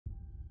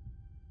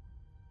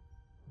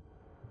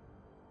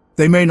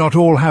They may not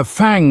all have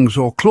fangs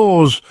or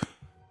claws,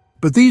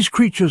 but these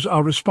creatures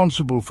are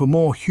responsible for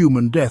more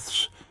human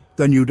deaths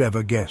than you'd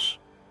ever guess.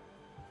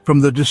 From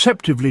the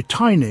deceptively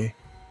tiny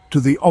to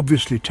the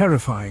obviously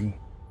terrifying,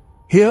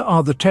 here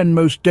are the 10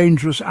 most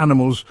dangerous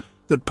animals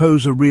that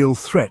pose a real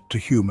threat to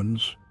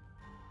humans.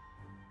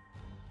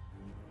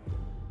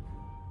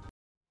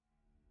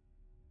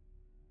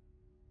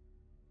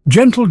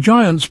 Gentle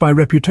giants by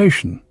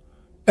reputation,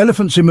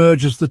 elephants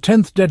emerge as the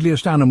 10th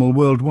deadliest animal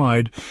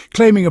worldwide,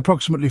 claiming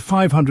approximately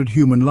 500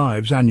 human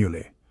lives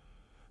annually.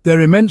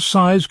 Their immense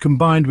size,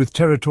 combined with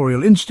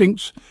territorial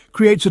instincts,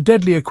 creates a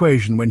deadly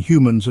equation when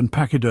humans and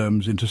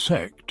pachyderms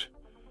intersect.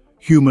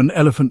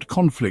 Human-elephant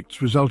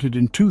conflicts resulted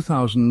in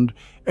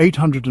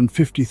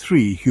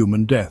 2,853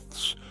 human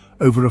deaths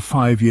over a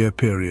 5-year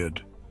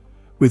period,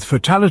 with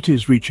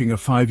fatalities reaching a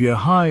 5-year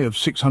high of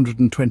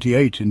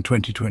 628 in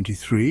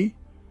 2023.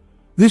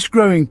 This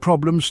growing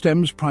problem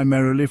stems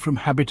primarily from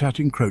habitat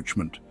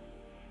encroachment,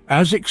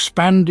 as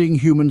expanding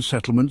human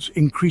settlements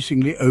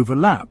increasingly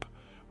overlap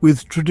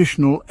with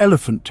traditional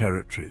elephant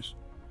territories.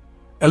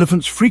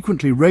 Elephants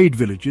frequently raid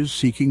villages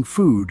seeking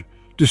food,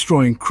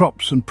 destroying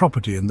crops and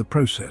property in the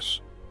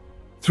process.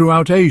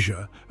 Throughout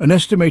Asia, an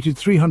estimated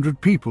 300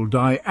 people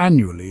die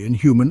annually in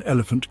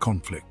human-elephant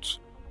conflicts.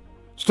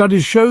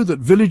 Studies show that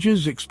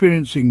villages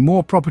experiencing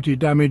more property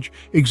damage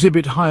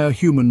exhibit higher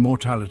human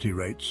mortality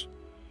rates,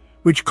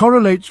 which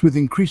correlates with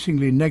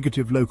increasingly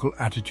negative local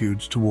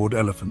attitudes toward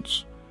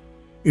elephants.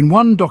 In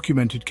one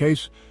documented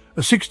case, a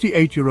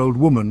 68-year-old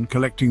woman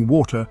collecting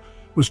water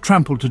was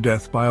trampled to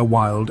death by a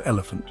wild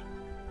elephant.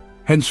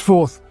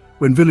 Henceforth,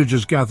 when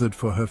villagers gathered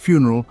for her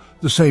funeral,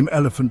 the same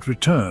elephant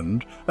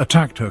returned,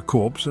 attacked her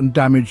corpse and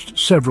damaged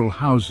several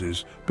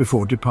houses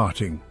before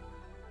departing.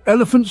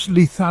 Elephants'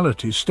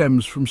 lethality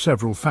stems from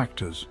several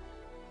factors.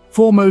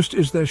 Foremost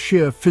is their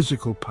sheer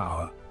physical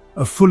power.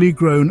 A fully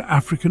grown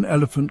African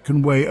elephant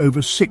can weigh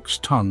over 6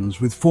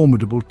 tons with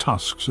formidable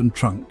tusks and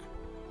trunk.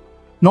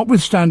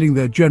 Notwithstanding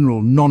their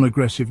general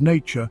non-aggressive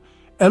nature,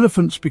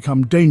 elephants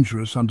become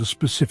dangerous under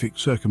specific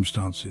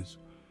circumstances.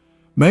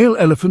 Male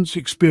elephants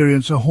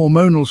experience a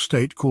hormonal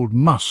state called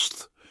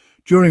musth,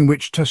 during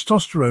which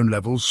testosterone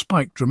levels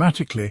spike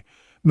dramatically,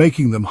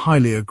 making them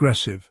highly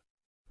aggressive.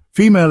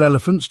 Female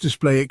elephants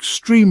display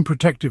extreme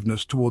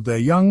protectiveness toward their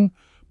young,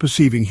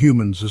 perceiving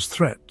humans as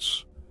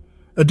threats.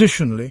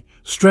 Additionally,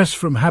 stress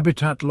from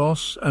habitat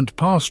loss and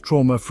past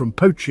trauma from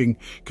poaching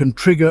can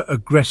trigger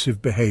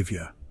aggressive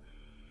behavior.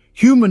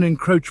 Human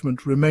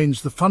encroachment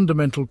remains the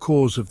fundamental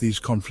cause of these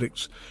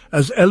conflicts,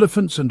 as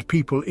elephants and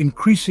people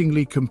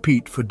increasingly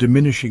compete for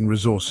diminishing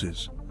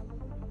resources.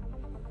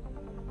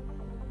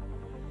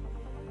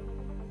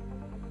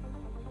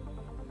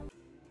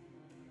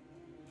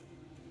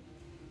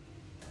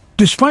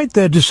 Despite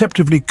their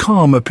deceptively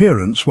calm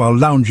appearance while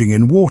lounging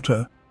in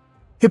water,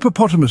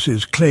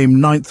 hippopotamuses claim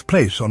 9th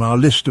place on our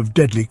list of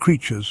deadly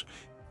creatures,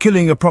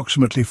 killing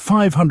approximately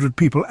 500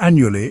 people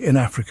annually in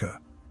Africa.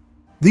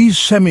 These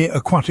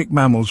semi-aquatic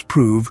mammals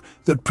prove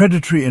that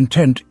predatory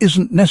intent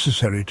isn't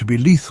necessary to be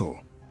lethal.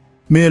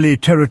 Merely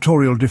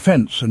territorial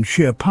defense and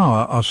sheer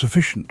power are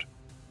sufficient.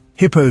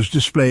 Hippos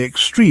display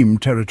extreme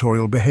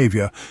territorial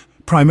behavior,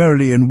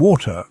 primarily in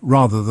water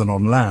rather than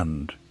on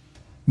land.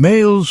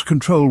 Males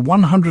control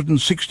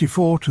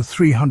 164 to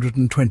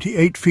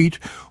 328 feet,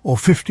 or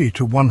 50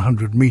 to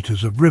 100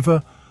 meters of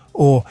river,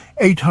 or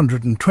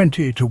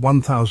 820 to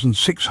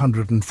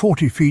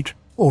 1,640 feet,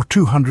 or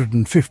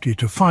 250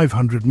 to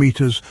 500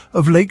 meters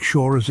of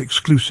lakeshore as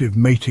exclusive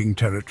mating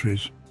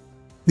territories.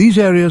 These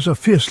areas are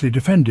fiercely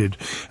defended,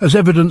 as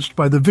evidenced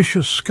by the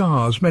vicious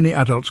scars many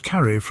adults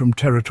carry from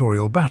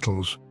territorial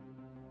battles.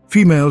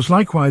 Females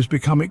likewise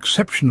become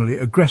exceptionally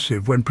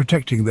aggressive when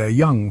protecting their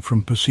young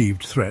from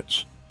perceived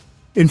threats.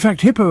 In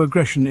fact, hippo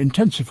aggression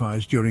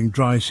intensifies during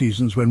dry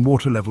seasons when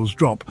water levels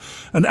drop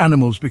and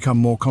animals become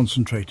more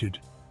concentrated.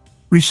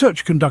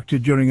 Research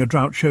conducted during a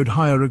drought showed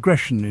higher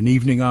aggression in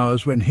evening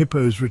hours when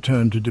hippos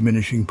return to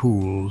diminishing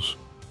pools.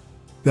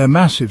 Their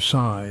massive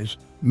size,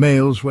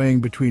 males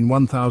weighing between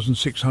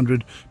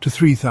 1,600 to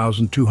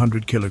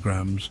 3,200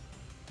 kilograms,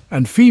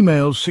 and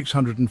females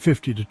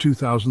 650 to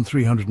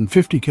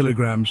 2,350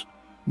 kilograms,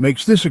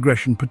 makes this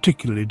aggression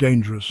particularly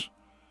dangerous.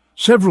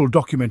 Several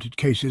documented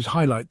cases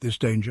highlight this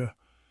danger.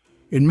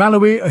 In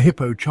Malawi, a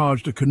hippo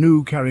charged a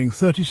canoe carrying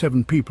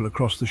 37 people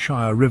across the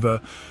Shire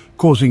River,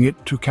 causing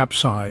it to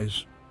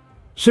capsize.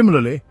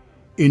 Similarly,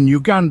 in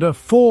Uganda,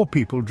 4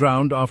 people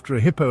drowned after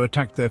a hippo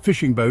attacked their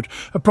fishing boat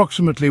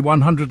approximately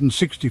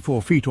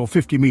 164 feet or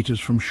 50 meters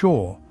from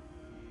shore.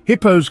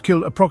 Hippos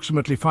kill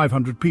approximately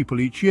 500 people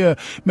each year,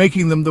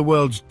 making them the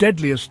world's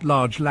deadliest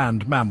large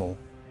land mammal.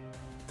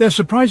 Their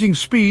surprising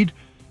speed,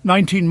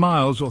 19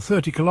 miles or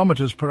 30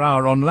 kilometers per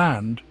hour on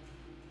land,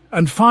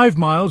 and 5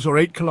 miles or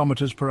 8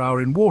 kilometers per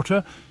hour in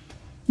water,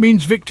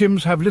 means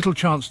victims have little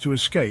chance to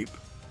escape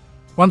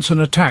once an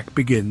attack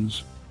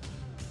begins.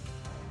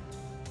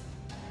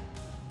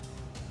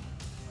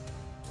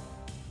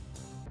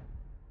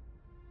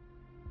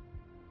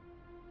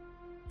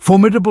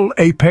 Formidable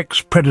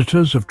apex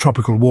predators of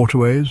tropical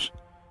waterways,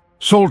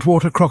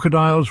 Saltwater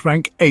crocodiles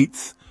rank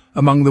 8th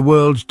among the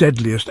world's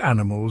deadliest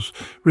animals,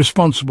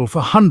 responsible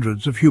for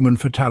hundreds of human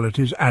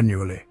fatalities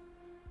annually.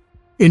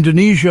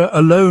 Indonesia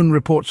alone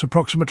reports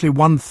approximately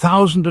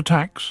 1,000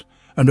 attacks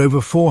and over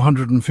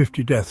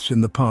 450 deaths in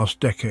the past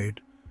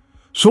decade.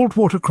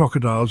 Saltwater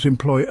crocodiles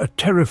employ a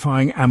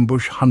terrifying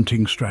ambush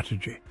hunting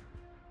strategy.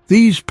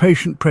 These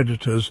patient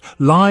predators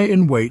lie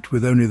in wait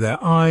with only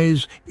their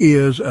eyes,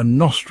 ears and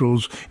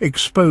nostrils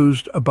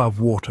exposed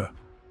above water.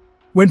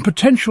 When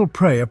potential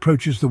prey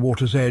approaches the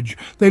water's edge,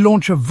 they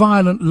launch a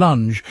violent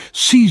lunge,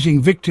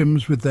 seizing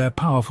victims with their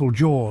powerful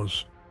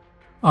jaws.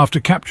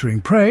 After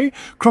capturing prey,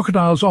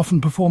 crocodiles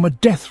often perform a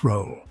death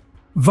roll,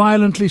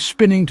 violently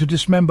spinning to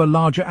dismember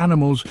larger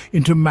animals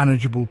into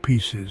manageable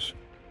pieces.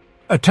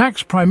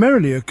 Attacks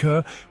primarily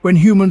occur when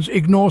humans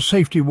ignore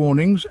safety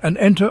warnings and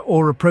enter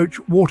or approach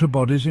water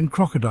bodies in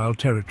crocodile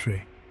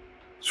territory.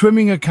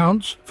 Swimming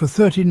accounts for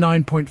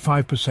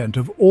 39.5%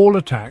 of all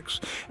attacks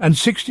and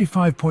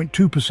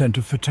 65.2%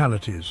 of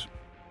fatalities.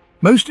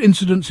 Most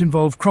incidents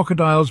involve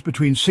crocodiles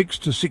between 6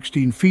 to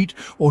 16 feet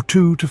or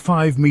 2 to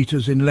 5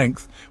 meters in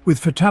length, with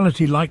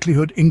fatality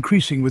likelihood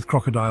increasing with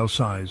crocodile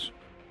size.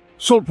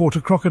 Saltwater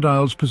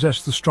crocodiles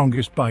possess the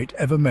strongest bite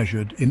ever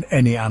measured in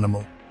any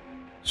animal.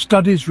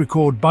 Studies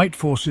record bite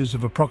forces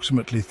of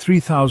approximately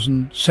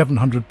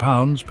 3,700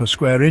 pounds per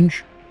square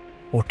inch,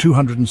 or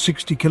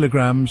 260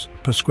 kilograms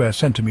per square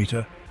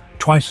centimeter,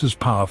 twice as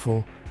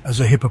powerful as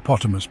a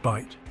hippopotamus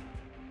bite.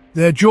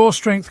 Their jaw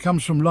strength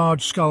comes from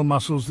large skull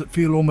muscles that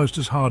feel almost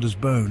as hard as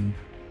bone.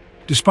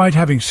 Despite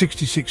having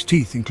 66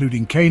 teeth,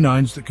 including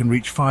canines that can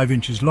reach 5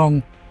 inches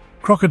long,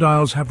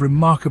 crocodiles have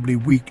remarkably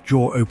weak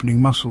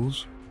jaw-opening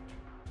muscles.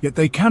 Yet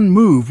they can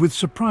move with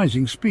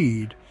surprising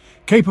speed,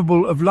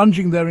 capable of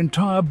lunging their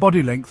entire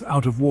body length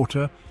out of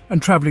water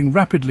and traveling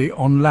rapidly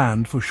on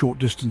land for short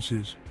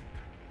distances.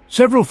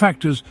 Several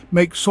factors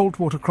make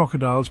saltwater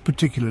crocodiles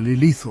particularly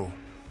lethal.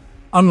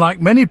 Unlike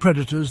many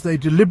predators, they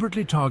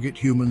deliberately target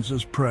humans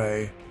as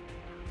prey.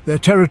 Their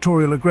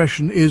territorial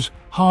aggression is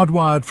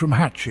hardwired from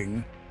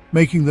hatching,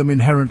 making them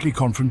inherently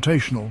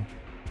confrontational.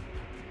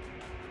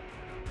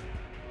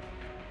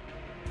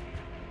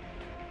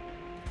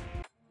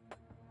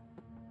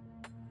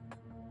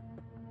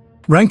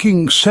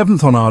 Ranking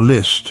 7th on our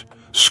list,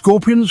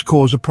 scorpions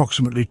cause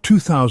approximately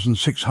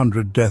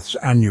 2,600 deaths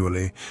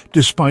annually,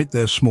 despite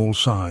their small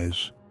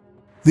size.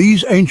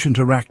 These ancient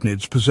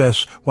arachnids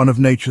possess one of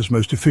nature's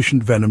most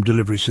efficient venom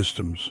delivery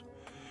systems.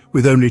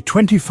 With only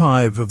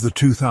 25 of the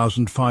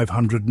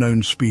 2,500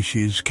 known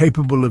species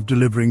capable of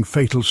delivering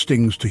fatal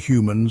stings to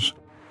humans,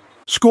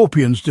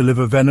 scorpions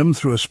deliver venom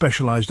through a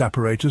specialized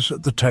apparatus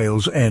at the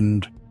tail's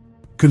end,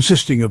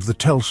 consisting of the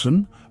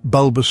telson,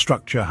 bulbous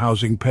structure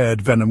housing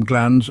paired venom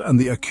glands, and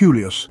the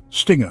aculeus,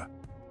 stinger.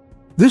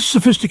 This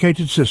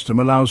sophisticated system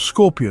allows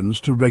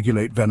scorpions to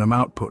regulate venom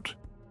output,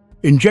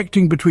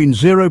 injecting between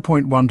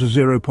 0.1 to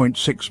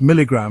 0.6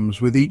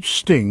 milligrams with each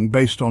sting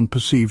based on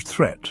perceived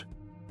threat.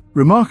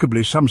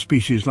 Remarkably, some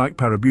species like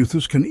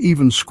Parabuthus can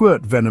even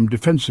squirt venom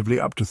defensively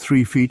up to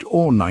 3 feet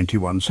or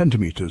 91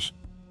 centimeters.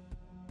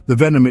 The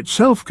venom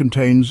itself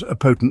contains a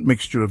potent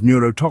mixture of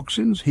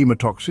neurotoxins,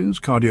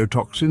 hemotoxins,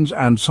 cardiotoxins,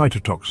 and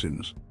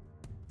cytotoxins.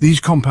 These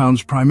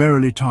compounds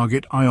primarily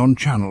target ion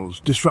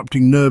channels,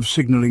 disrupting nerve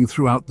signaling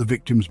throughout the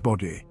victim's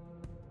body.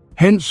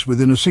 Hence,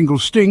 within a single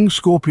sting,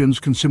 scorpions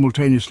can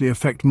simultaneously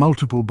affect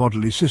multiple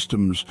bodily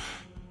systems.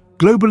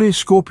 Globally,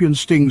 scorpion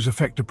stings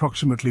affect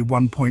approximately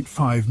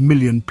 1.5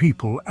 million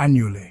people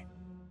annually.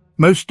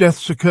 Most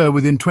deaths occur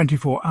within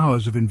 24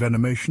 hours of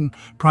envenomation,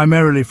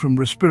 primarily from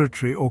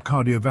respiratory or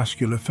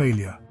cardiovascular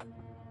failure.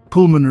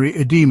 Pulmonary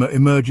edema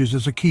emerges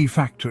as a key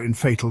factor in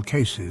fatal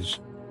cases.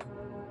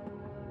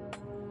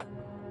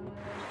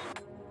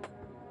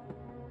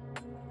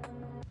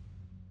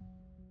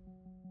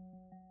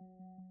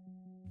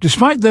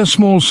 Despite their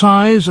small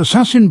size,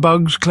 assassin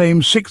bugs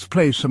claim 6th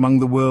place among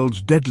the world's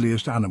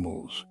deadliest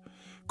animals,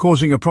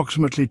 causing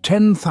approximately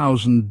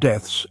 10,000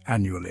 deaths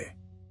annually.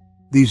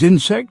 These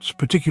insects,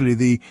 particularly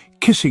the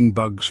kissing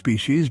bug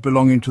species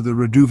belonging to the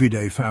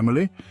Reduvidae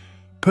family,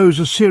 pose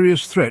a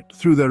serious threat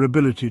through their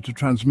ability to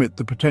transmit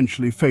the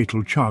potentially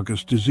fatal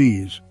Chagas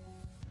disease.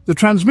 The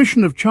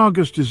transmission of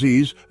Chagas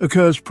disease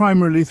occurs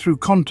primarily through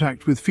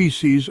contact with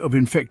feces of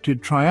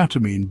infected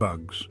triatamine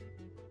bugs.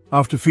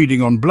 After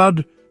feeding on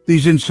blood,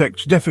 these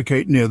insects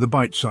defecate near the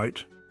bite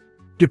site,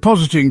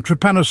 depositing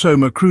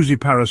Trypanosoma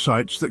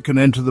cruziparasites that can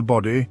enter the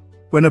body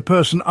when a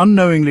person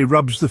unknowingly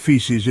rubs the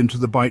feces into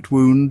the bite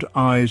wound,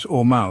 eyes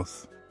or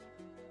mouth.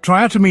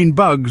 Triatamine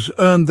bugs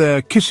earned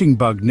their kissing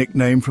bug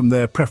nickname from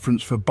their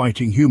preference for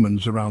biting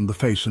humans around the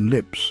face and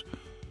lips.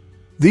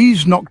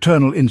 These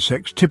nocturnal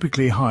insects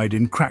typically hide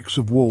in cracks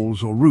of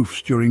walls or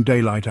roofs during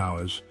daylight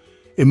hours,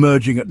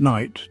 emerging at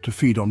night to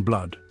feed on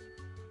blood.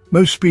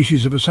 Most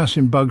species of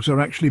assassin bugs are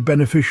actually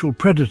beneficial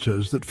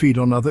predators that feed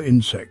on other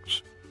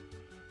insects.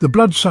 The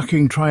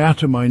blood-sucking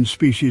triatamine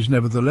species,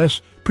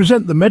 nevertheless,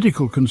 present the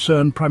medical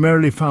concern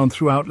primarily found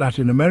throughout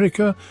Latin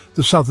America,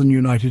 the southern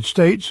United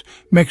States,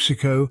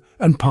 Mexico,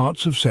 and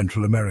parts of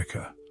Central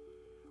America.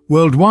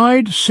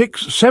 Worldwide,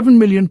 7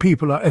 million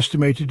people are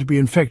estimated to be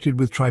infected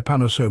with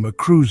Trypanosoma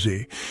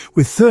cruzi,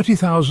 with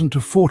 30,000 to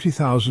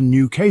 40,000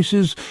 new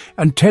cases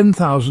and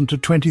 10,000 to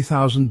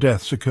 20,000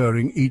 deaths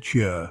occurring each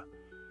year.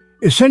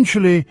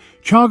 Essentially,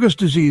 Chagas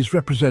disease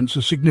represents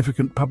a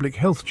significant public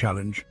health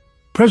challenge,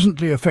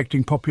 presently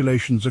affecting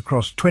populations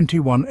across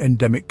 21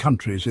 endemic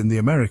countries in the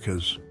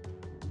Americas.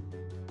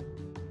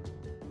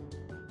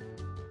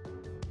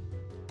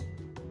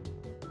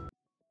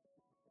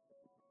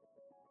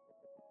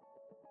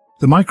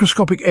 The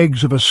microscopic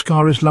eggs of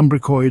Ascaris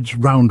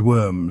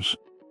roundworms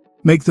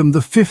make them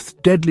the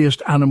fifth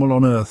deadliest animal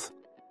on Earth,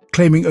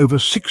 claiming over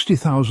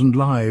 60,000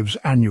 lives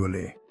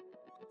annually.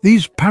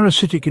 These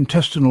parasitic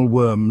intestinal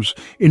worms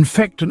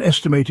infect an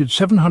estimated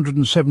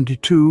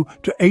 772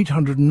 to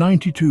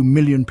 892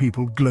 million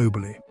people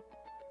globally,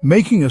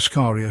 making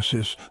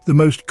ascariasis the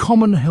most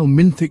common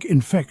helminthic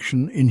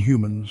infection in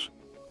humans.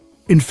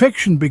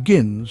 Infection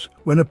begins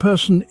when a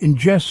person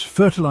ingests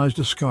fertilized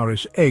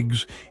Ascaris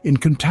eggs in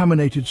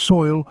contaminated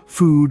soil,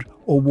 food,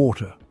 or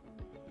water.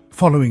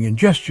 Following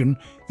ingestion,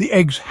 the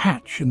eggs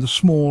hatch in the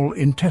small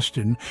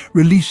intestine,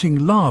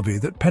 releasing larvae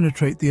that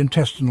penetrate the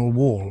intestinal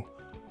wall.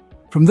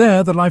 From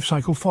there, the life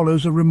cycle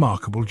follows a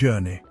remarkable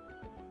journey.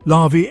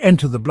 Larvae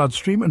enter the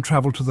bloodstream and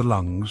travel to the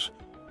lungs.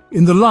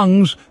 In the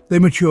lungs, they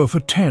mature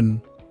for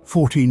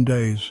 14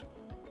 days.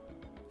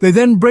 They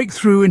then break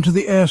through into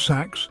the air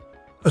sacs,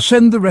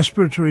 ascend the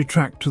respiratory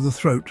tract to the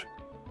throat.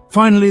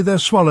 Finally, they're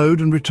swallowed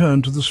and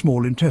return to the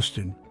small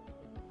intestine.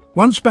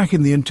 Once back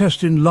in the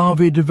intestine,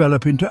 larvae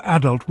develop into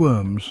adult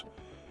worms.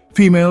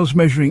 Females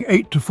measuring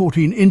 8 to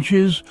 14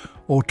 inches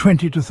or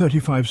 20 to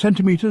 35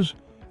 centimeters,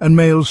 and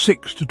males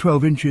 6 to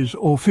 12 inches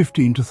or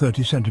 15 to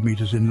 30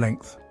 centimeters in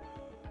length.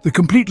 The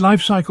complete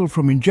life cycle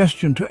from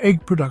ingestion to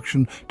egg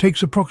production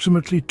takes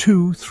approximately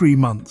 2-3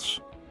 months.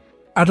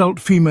 Adult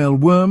female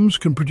worms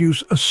can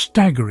produce a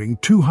staggering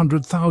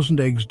 200,000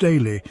 eggs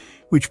daily,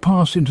 which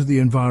pass into the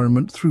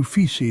environment through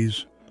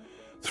feces.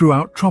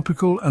 Throughout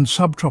tropical and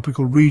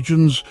subtropical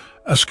regions,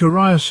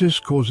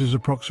 ascariasis causes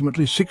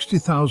approximately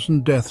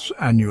 60,000 deaths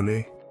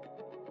annually.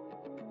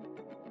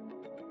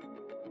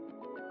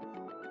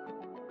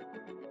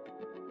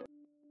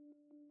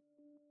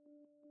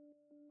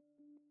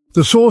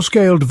 The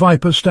saw-scaled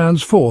viper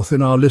stands fourth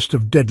in our list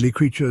of deadly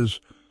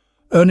creatures,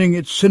 earning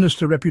its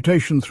sinister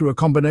reputation through a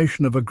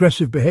combination of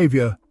aggressive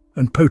behavior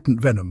and potent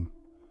venom.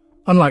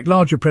 Unlike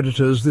larger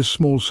predators, this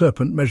small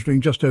serpent, measuring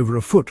just over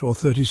a foot or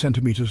 30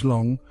 centimeters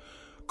long,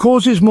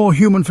 causes more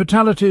human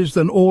fatalities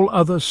than all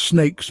other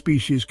snake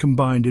species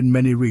combined in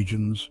many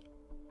regions.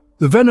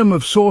 The venom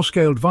of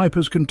saw-scaled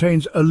vipers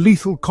contains a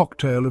lethal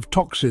cocktail of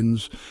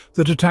toxins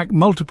that attack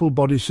multiple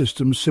body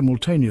systems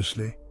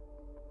simultaneously.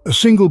 A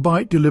single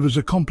bite delivers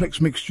a complex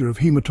mixture of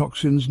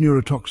hemotoxins,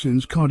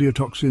 neurotoxins,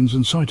 cardiotoxins,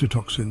 and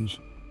cytotoxins.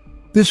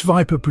 This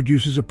viper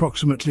produces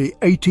approximately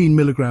 18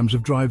 milligrams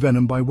of dry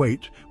venom by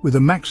weight, with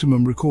a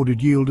maximum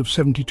recorded yield of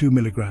 72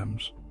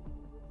 milligrams.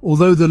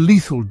 Although the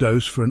lethal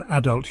dose for an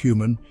adult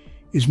human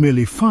is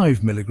merely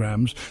 5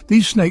 milligrams,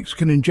 these snakes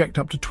can inject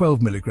up to 12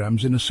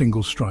 milligrams in a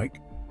single strike.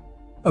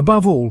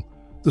 Above all,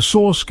 the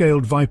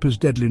saw-scaled viper's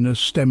deadliness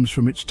stems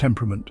from its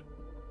temperament.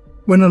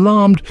 When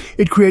alarmed,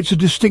 it creates a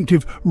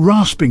distinctive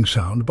rasping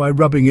sound by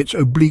rubbing its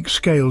oblique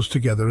scales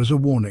together as a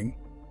warning.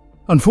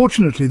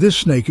 Unfortunately, this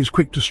snake is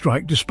quick to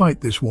strike despite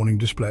this warning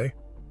display.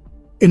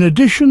 In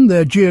addition,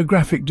 their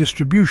geographic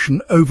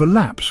distribution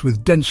overlaps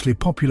with densely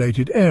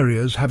populated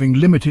areas having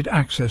limited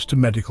access to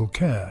medical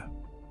care.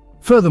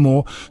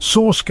 Furthermore,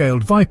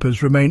 saw-scaled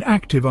vipers remain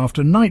active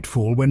after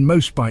nightfall when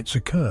most bites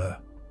occur.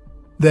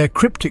 Their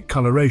cryptic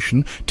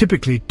coloration,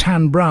 typically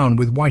tan-brown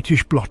with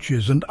whitish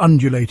blotches and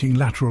undulating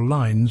lateral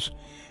lines,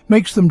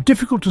 makes them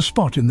difficult to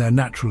spot in their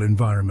natural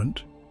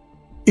environment.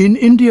 In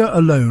India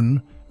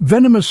alone,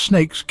 venomous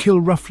snakes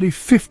kill roughly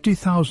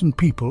 50,000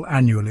 people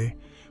annually,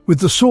 with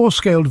the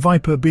saw-scaled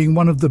viper being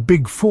one of the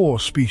big four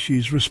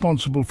species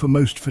responsible for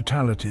most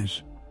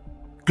fatalities.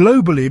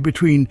 Globally,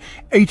 between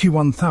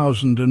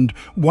 81,000 and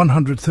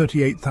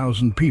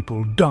 138,000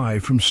 people die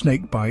from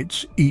snake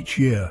bites each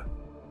year.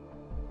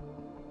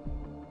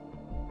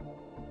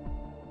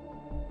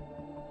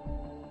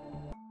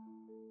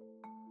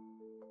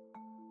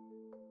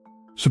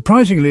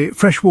 Surprisingly,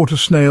 freshwater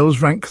snails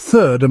rank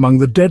third among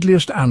the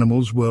deadliest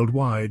animals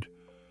worldwide,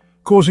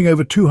 causing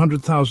over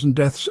 200,000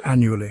 deaths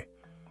annually.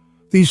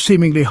 These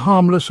seemingly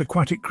harmless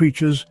aquatic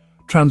creatures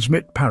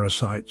transmit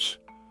parasites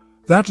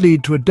that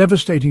lead to a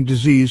devastating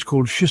disease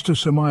called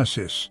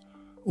schistosomiasis,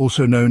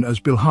 also known as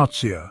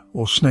bilharzia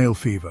or snail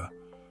fever.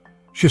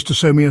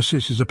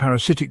 Schistosomiasis is a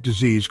parasitic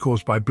disease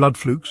caused by blood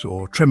flukes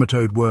or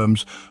trematode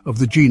worms of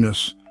the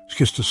genus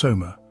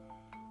Schistosoma.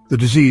 The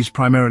disease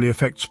primarily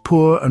affects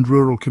poor and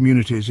rural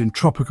communities in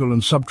tropical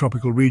and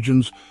subtropical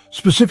regions,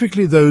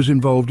 specifically those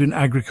involved in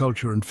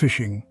agriculture and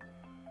fishing.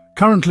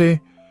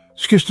 Currently,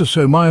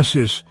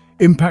 schistosomiasis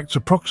impacts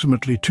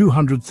approximately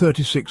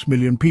 236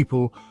 million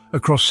people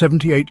across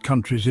 78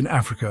 countries in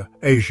Africa,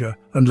 Asia,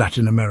 and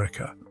Latin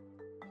America.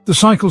 The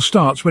cycle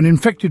starts when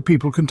infected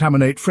people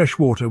contaminate fresh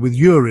water with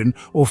urine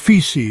or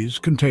feces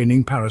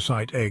containing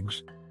parasite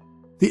eggs.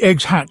 The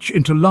eggs hatch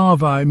into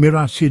larvae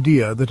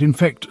miracidia that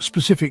infect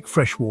specific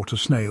freshwater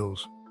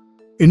snails.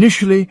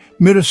 Initially,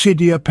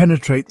 miracidia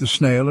penetrate the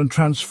snail and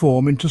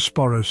transform into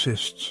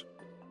sporocysts.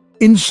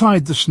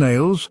 Inside the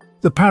snails,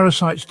 the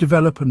parasites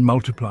develop and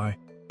multiply,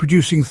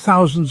 producing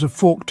thousands of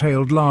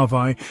fork-tailed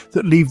larvae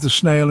that leave the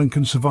snail and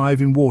can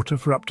survive in water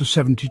for up to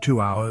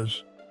 72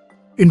 hours.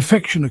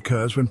 Infection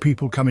occurs when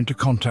people come into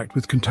contact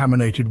with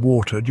contaminated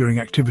water during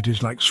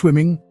activities like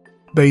swimming,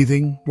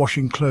 bathing,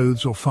 washing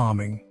clothes or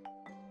farming.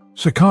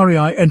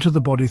 Saccharii enter the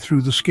body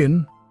through the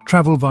skin,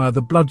 travel via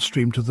the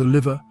bloodstream to the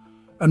liver,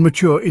 and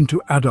mature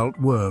into adult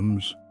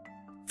worms.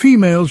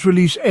 Females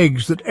release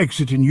eggs that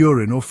exit in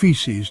urine or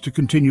feces to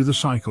continue the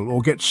cycle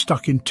or get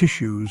stuck in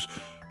tissues,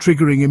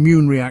 triggering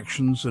immune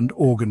reactions and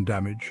organ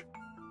damage.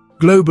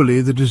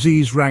 Globally, the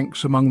disease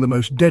ranks among the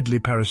most deadly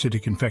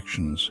parasitic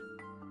infections,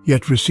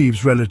 yet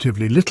receives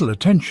relatively little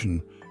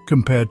attention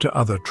compared to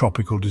other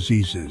tropical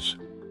diseases.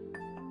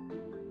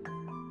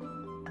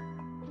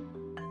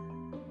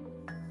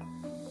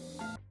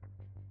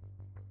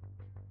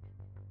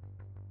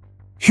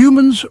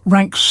 Humans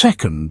rank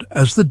second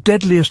as the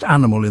deadliest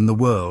animal in the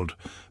world,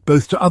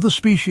 both to other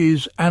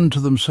species and to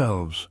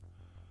themselves.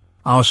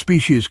 Our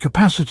species'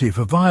 capacity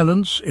for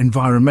violence,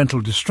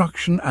 environmental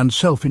destruction and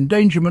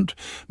self-endangerment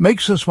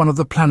makes us one of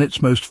the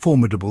planet's most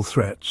formidable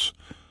threats.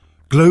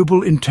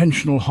 Global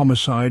intentional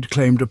homicide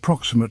claimed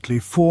approximately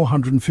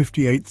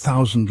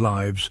 458,000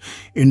 lives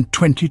in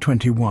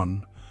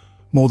 2021,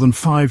 more than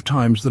 5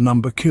 times the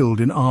number killed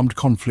in armed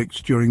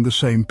conflicts during the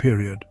same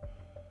period.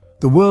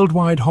 The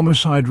worldwide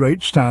homicide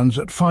rate stands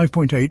at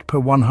 5.8 per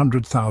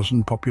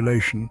 100,000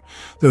 population,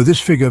 though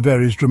this figure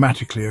varies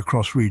dramatically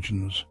across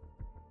regions.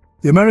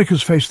 The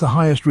Americas face the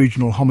highest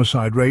regional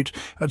homicide rate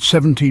at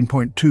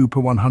 17.2 per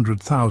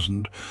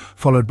 100,000,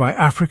 followed by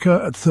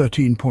Africa at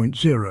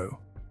 13.0.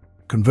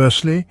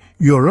 Conversely,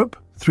 Europe,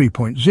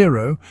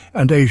 3.0,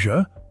 and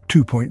Asia,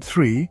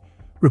 2.3,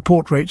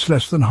 report rates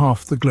less than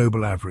half the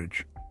global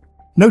average.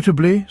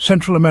 Notably,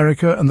 Central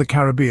America and the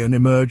Caribbean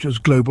emerge as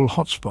global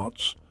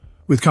hotspots,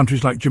 with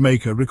countries like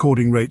Jamaica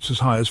recording rates as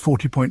high as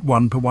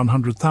 40.1 per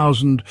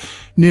 100,000,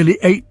 nearly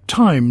 8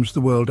 times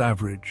the world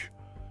average.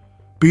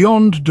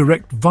 Beyond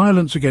direct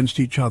violence against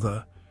each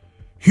other,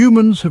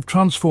 humans have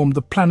transformed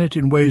the planet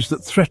in ways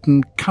that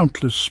threaten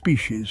countless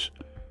species.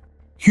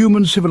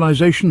 Human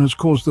civilization has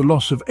caused the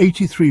loss of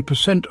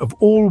 83% of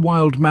all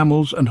wild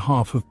mammals and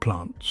half of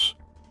plants.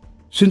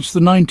 Since the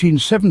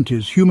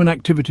 1970s, human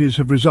activities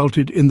have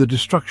resulted in the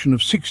destruction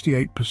of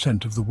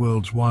 68% of the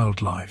world's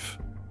wildlife.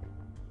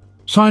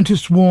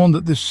 Scientists warn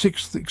that this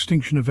 6th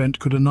extinction event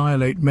could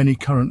annihilate many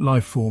current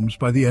life forms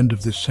by the end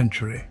of this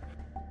century.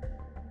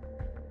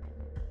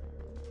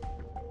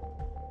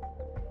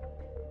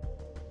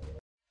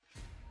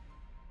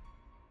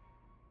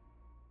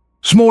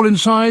 Small in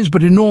size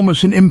but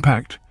enormous in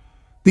impact,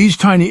 these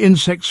tiny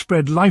insects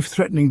spread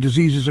life-threatening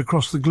diseases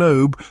across the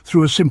globe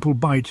through a simple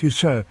bite.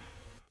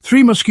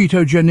 3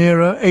 mosquito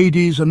genera,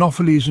 Aedes,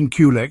 Anopheles and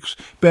Culex,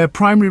 bear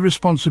primary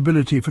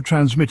responsibility for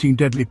transmitting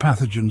deadly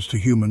pathogens to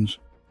humans.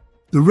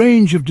 The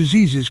range of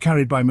diseases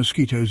carried by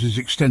mosquitoes is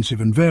extensive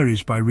and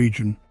varies by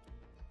region.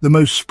 The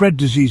most spread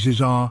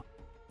diseases are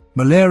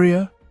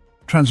malaria,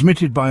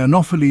 transmitted by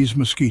Anopheles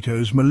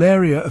mosquitoes.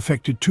 Malaria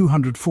affected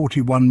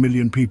 241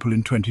 million people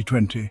in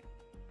 2020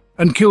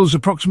 and kills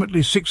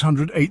approximately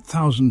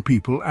 608,000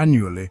 people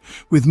annually,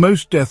 with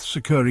most deaths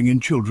occurring in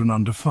children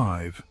under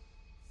 5.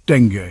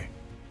 Dengue.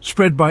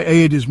 Spread by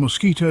Aedes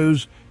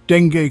mosquitoes,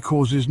 dengue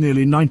causes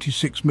nearly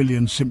 96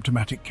 million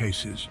symptomatic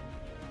cases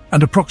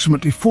and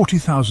approximately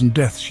 40,000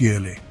 deaths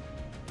yearly.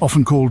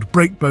 Often called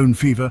breakbone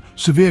fever,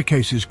 severe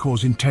cases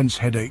cause intense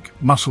headache,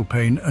 muscle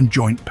pain and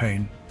joint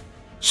pain.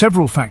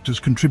 Several factors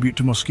contribute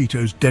to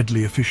mosquitoes'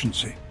 deadly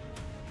efficiency.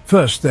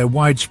 First, their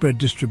widespread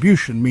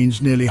distribution means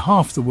nearly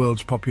half the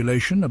world's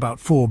population, about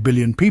 4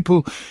 billion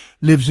people,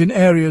 lives in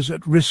areas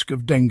at risk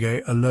of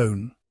dengue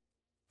alone.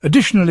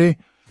 Additionally,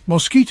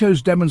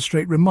 mosquitoes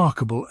demonstrate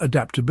remarkable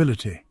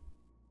adaptability.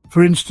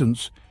 For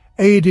instance,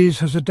 Aedes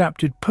has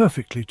adapted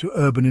perfectly to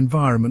urban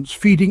environments,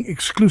 feeding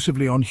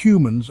exclusively on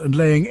humans and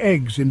laying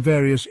eggs in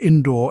various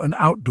indoor and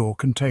outdoor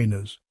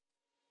containers.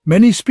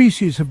 Many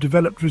species have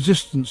developed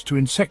resistance to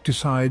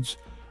insecticides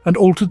and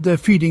altered their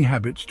feeding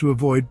habits to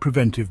avoid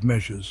preventive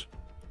measures.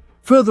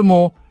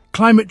 Furthermore,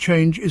 climate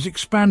change is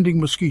expanding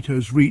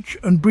mosquitoes' reach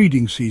and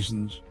breeding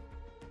seasons.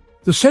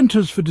 The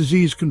Centers for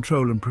Disease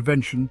Control and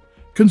Prevention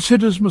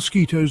considers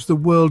mosquitoes the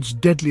world's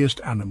deadliest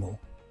animal.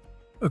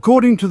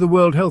 According to the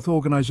World Health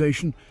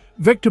Organization,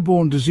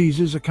 vector-borne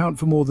diseases account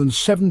for more than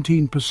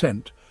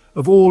 17%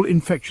 of all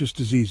infectious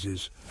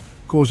diseases,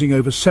 causing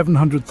over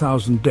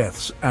 700,000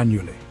 deaths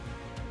annually.